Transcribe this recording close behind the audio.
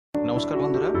নমস্কার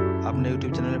বন্ধুরা, আপনার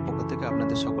ইউটিউব চ্যানেলের পক্ষ থেকে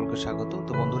আপনাদের সকলকে স্বাগত।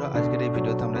 তো বন্ধুরা, আজকের এই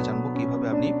ভিডিওতে আমরা জানবো কিভাবে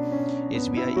আপনি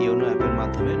SBI Yono অ্যাপের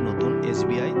মাধ্যমে নতুন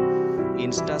SBI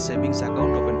Insta Savings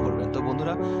account open করবেন। তো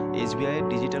বন্ধুরা, SBI এর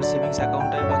ডিজিটাল সেভিংস অ্যাকাউন্ট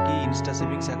টাইপ কি, ইনস্টা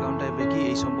সেভিংস অ্যাকাউন্ট টাইপ কি,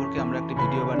 এই সম্পর্কে আমরা একটি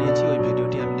ভিডিও বানিয়েছি। ওই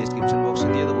ভিডিওটি আমি ডেসক্রিপশন বক্সে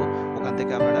দিয়ে দেবো, ওখান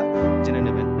থেকে আপনারা জেনে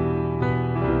নেবেন।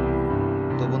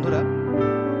 তো বন্ধুরা,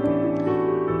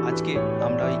 আজকে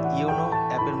আমরা ইয়োনো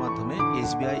অ্যাপের মাধ্যমে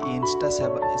SBI Insta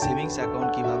Savings অ্যাকাউন্ট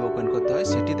কিভাবে ওপেন করতে হয়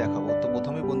সেটি দেখাবো। তো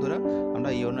প্রথমে বন্ধুরা, আমরা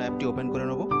ইয়োনো অ্যাপটি ওপেন করে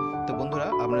নেব। তো বন্ধুরা,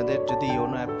 আপনাদের যদি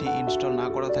ইয়োনো অ্যাপটি ইনস্টল না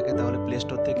করা থাকে তাহলে প্লে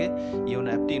স্টোর থেকে ইয়োনো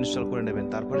অ্যাপটি ইনস্টল করে নেবেন,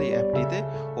 তারপরে এই অ্যাপটিতে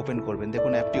ওপেন করবেন।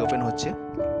 দেখুন, অ্যাপটি ওপেন হচ্ছে।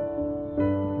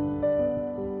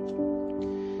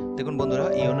 দেখুন বন্ধুরা,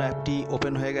 ইয়োনো অ্যাপটি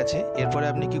ওপেন হয়ে গেছে। এরপরে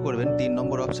আপনি কি করবেন, 3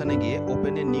 নম্বর অপশানে গিয়ে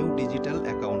open a new digital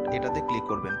account, এটাতে ক্লিক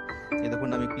করবেন। এই দেখুন,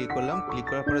 আমি ক্লিক করলাম। ক্লিক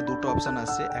করার পরে দুটো অপশান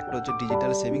আসছে, একটা হচ্ছে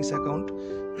ডিজিটাল সেভিংস অ্যাকাউন্ট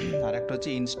আর একটা হচ্ছে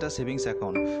ইনস্টা সেভিংস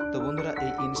অ্যাকাউন্ট। তো বন্ধুরা,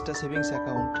 এই ইনস্টা সেভিংস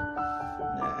অ্যাকাউন্ট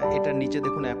এটার নিচে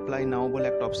দেখুন অ্যাপ্লাই নাও বলে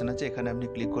একটা অপশান আছে, এখানে আপনি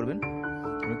ক্লিক করবেন।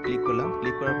 আমি ক্লিক করলাম।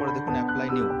 ক্লিক করার পরে দেখুন অ্যাপ্লাই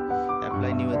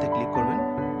নিউ এতে ক্লিক করবেন।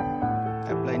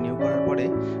 অ্যাপ্লাই নিউ করার পরে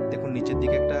দেখুন নিচের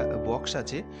দিকে একটা বক্স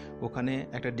আছে, ওখানে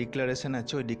একটা ডিক্লারেশন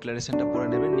আছে, ওই ডিক্লারেশনটা পড়ে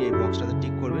নেবেন, নিয়ে এই বক্সটাতে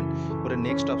টিক করবেন, করে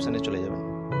নেক্সট অপশানে চলে যাবেন।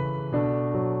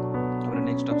 আমরা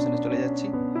নেক্সট অপশানে চলে যাচ্ছি।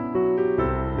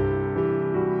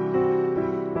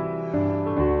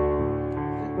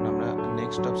 দেখুন, আমরা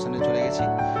নেক্সট অপশানে চলে গেছি।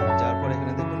 যাওয়ার পরে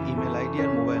এখানে দেখুন ইমেল আইডি আর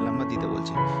মোবাইল নাম্বার দিতে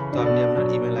বলছে। তো আপনি আপনার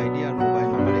ইমেল আইডি আর মোবাইল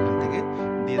নাম্বার এখান থেকে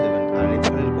দিয়ে দেবেন। আর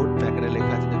রেফারেল কোড প্যাকেটে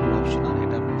লেখা আছে, দেখুন অপশনাল,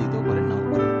 এটা আপনি দিতেও পারেন নাও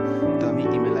পারেন। তো আমি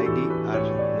ইমেল আইডি আর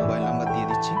মোবাইল নাম্বার দিয়ে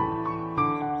দিচ্ছি।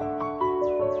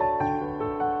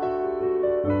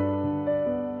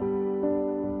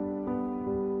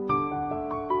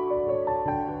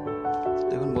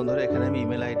 দেখুন বন্ধুরা, এখানে আমি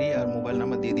ইমেল আইডি আর মোবাইল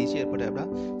নাম্বার দিয়ে দিয়েছি। এরপরে আমরা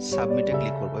সাবমিটে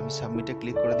ক্লিক করবো। আমি সাবমিটে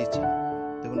ক্লিক করে দিচ্ছি।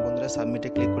 দেখুন বন্ধুরা, সাবমিটে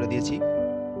ক্লিক করে দিয়েছি।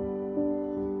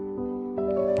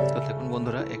 তো দেখুন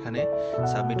বন্ধুরা, এখানে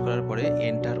সাবমিট করার পরে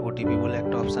এন্টার ওটিপি বলে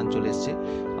একটা অপশান চলে এসছে।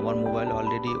 আমার মোবাইল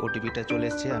অলরেডি ওটিপিটা চলে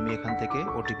এসছে, আমি এখান থেকে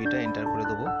ওটিপিটা এন্টার করে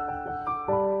দেবো।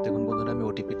 দেখুন বন্ধুরা, আমি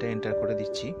ওটিপিটা এন্টার করে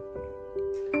দিচ্ছি।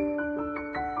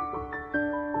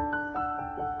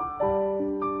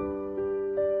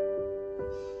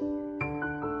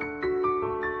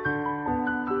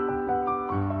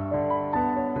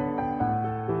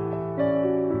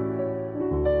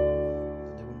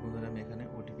 দেখুন বন্ধুরা, আমি এখানে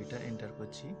ওটিপিটা এন্টার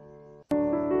করছি।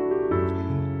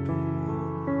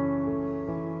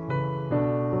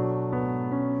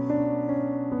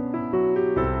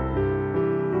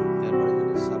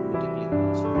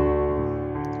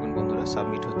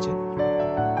 সাবমিট হচ্ছে।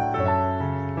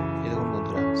 এই দেখুন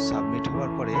বন্ধুরা, সাবমিট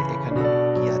হওয়ার পরে এখানে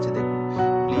কি আছে দেখুন,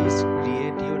 please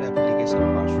create your application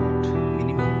password,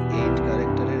 minimum 8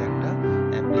 ক্যারেক্টারের একটা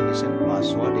অ্যাপ্লিকেশন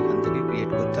পাসওয়ার্ড এখান থেকে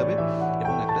ক্রিয়েট করতে হবে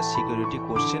এবং একটা সিকিউরিটি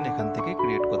কোশ্চেন এখান থেকে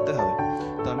ক্রিয়েট করতে হবে।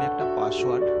 তো আমি একটা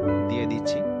পাসওয়ার্ড দিয়ে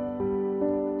দিচ্ছি।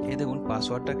 এই দেখুন,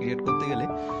 পাসওয়ার্ডটা ক্রিয়েট করতে গেলে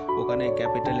ওখানে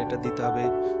ক্যাপিটাল লেটার দিতে হবে,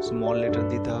 স্মল লেটার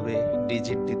দিতে হবে,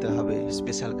 ডিজিট দিতে হবে,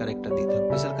 স্পেশাল ক্যারেক্টার দিতে হবে।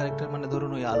 স্পেশাল ক্যারেক্টার মানে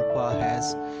ধরুন ওই আলফা, হ্যাশ,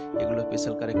 এগুলো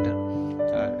স্পেশাল ক্যারেক্টার।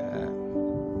 আর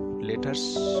লেটার্স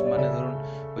মানে ধরুন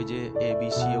ওই যে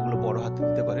ABC, ওগুলো বড় হাতে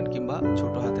দিতে পারেন কিংবা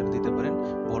ছোট হাতের দিতে পারেন,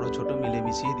 বড় ছোট মিলে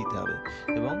মিশিয়ে দিতে হবে।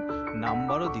 এবং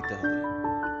নাম্বারও দিতে হবে,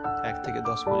 1 থেকে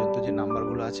 10 পর্যন্ত যে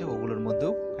নাম্বারগুলো আছে ওগুলোর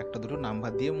মধ্যেও একটা দুটো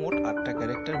নাম্বার দিয়ে মোট 8টা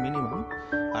ক্যারেক্টার, মিনিমাম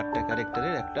 8টা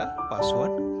ক্যারেক্টারের একটা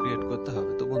পাসওয়ার্ড ক্রিয়েট করতে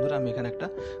হবে। তো বন্ধুরা, আমি এখানে একটা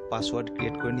পাসওয়ার্ড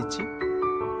ক্রিয়েট করে নিচ্ছি।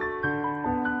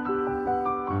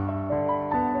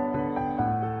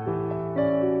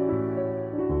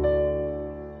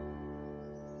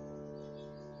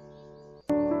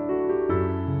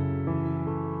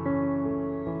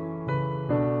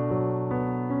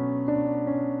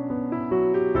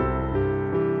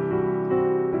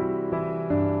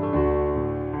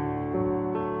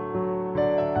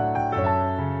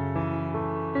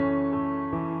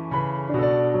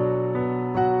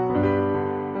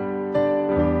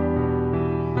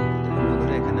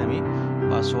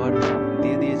 পাসওয়ার্ড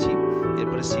দিয়ে দিয়েছি।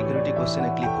 এরপরে সিকিউরিটি কোশ্চেনে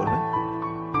ক্লিক করবেন।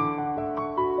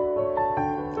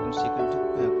 সিকিউরিটি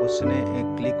কোশ্চেনে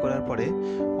ক্লিক করার পরে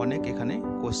অনেক এখানে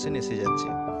কোশ্চেন এসে যাচ্ছে।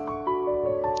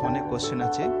 অনেক কোশ্চেন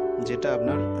আছে, যেটা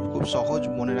আপনার খুব সহজ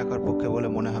মনে রাখার পক্ষে বলে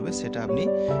মনে হবে সেটা আপনি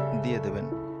দিয়ে দেবেন।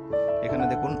 এখানে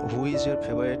দেখুন who is your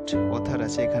favourite other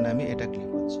আছে, এখানে আমি এটা ক্লিক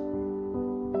করছি,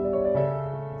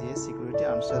 দিয়ে সিকিউরিটি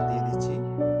আনসার দিয়ে দিচ্ছি।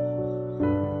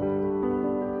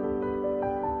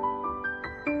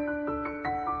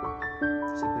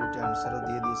 আনসারও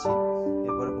দিয়ে দিয়েছি।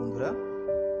 এরপরে বন্ধুরা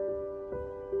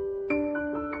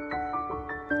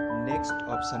নেক্সট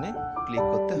অপশানে ক্লিক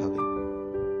করতে হবে।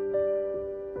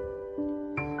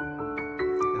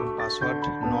 পাসওয়ার্ড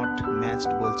নট নট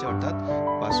ম্যাচড বলছে, অর্থাৎ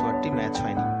পাসওয়ার্ডটি ম্যাচ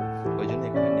হয়নি। ওই জন্য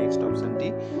এখানে নেক্সট অপশানটি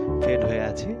ফেড হয়ে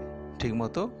আছে,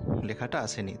 ঠিকমতো লেখাটা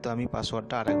আসেনি। তো আমি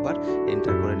পাসওয়ার্ডটা আরেকবার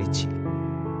এন্টার করে নিচ্ছি।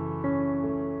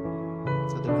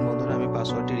 তো দেখুন বন্ধুরা, আমি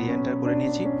পাসওয়ার্ডটি রিএন্টার করে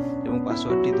নিয়েছি এবং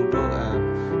পাসওয়ার্ডটি দুটো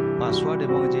পাসওয়ার্ড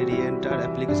এবং যে রিএন্টার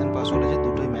অ্যাপ্লিকেশন পাসওয়ার্ড আছে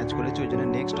দুটোই ম্যাচ করেছে। ওই জন্য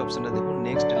নেক্সট অপশানটা দেখুন,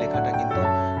 নেক্সট লেখাটা কিন্তু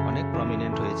অনেক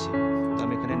প্রমিনেন্ট হয়েছে। তো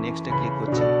আমি এখানে নেক্সটে ক্লিক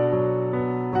করছি।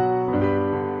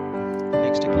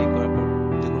 নেক্সটে ক্লিক করার পর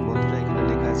দেখুন বন্ধুরা, এখানে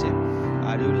লেখা আছে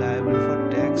are you liable for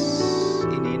tax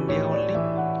in India only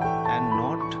and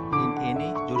not in any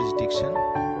jurisdiction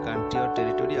country or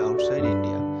territory outside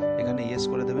India. এখানে ইয়েস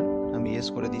করে দেবেন, আমি ইয়েস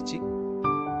করে দিচ্ছি।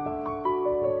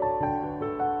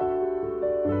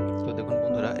 তো দেখুন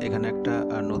বন্ধুরা, এখানে একটা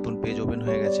নতুন পেজ ওপেন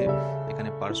হয়ে গেছে। এখানে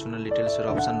পার্সোনাল ডিটেলসের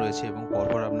অপশান রয়েছে এবং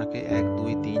পরপর আপনাকে 1 2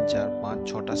 3 4 5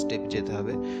 6টা স্টেপ যেতে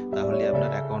হবে, তাহলে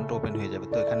আপনার অ্যাকাউন্ট ওপেন হয়ে যাবে।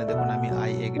 তো এখানে দেখুন আমি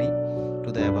I agree to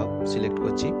the above select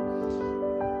করছি,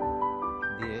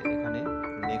 দিয়ে এখানে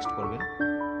নেক্সট করবেন।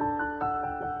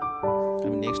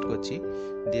 আমি নেক্সট করছি,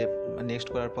 দিয়ে নেক্সট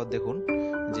করার পর দেখুন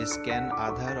যে স্ক্যান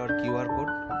আধার আর কিউআর কোড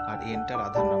আর এন্টার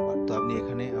আধার নাম্বার। তো আপনি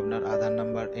এখানে আপনার আধার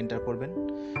নাম্বার এন্টার করবেন,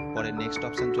 পরে নেক্সট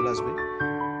অপশান চলে আসবে,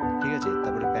 ঠিক আছে।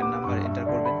 তারপরে প্যান নাম্বার এন্টার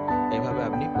করবেন। এইভাবে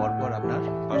আপনি পরপর আপনার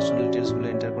পার্সোনাল ডিটেলসগুলো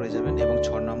এন্টার করে যাবেন এবং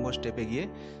 6 নম্বর স্টেপে গিয়ে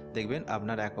দেখবেন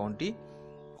আপনার অ্যাকাউন্টটি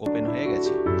ওপেন হয়ে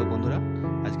গেছে। তো বন্ধুরা,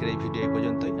 আজকের এই ভিডিও এই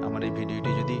পর্যন্তই। আমার এই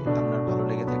ভিডিওটি যদি আপনার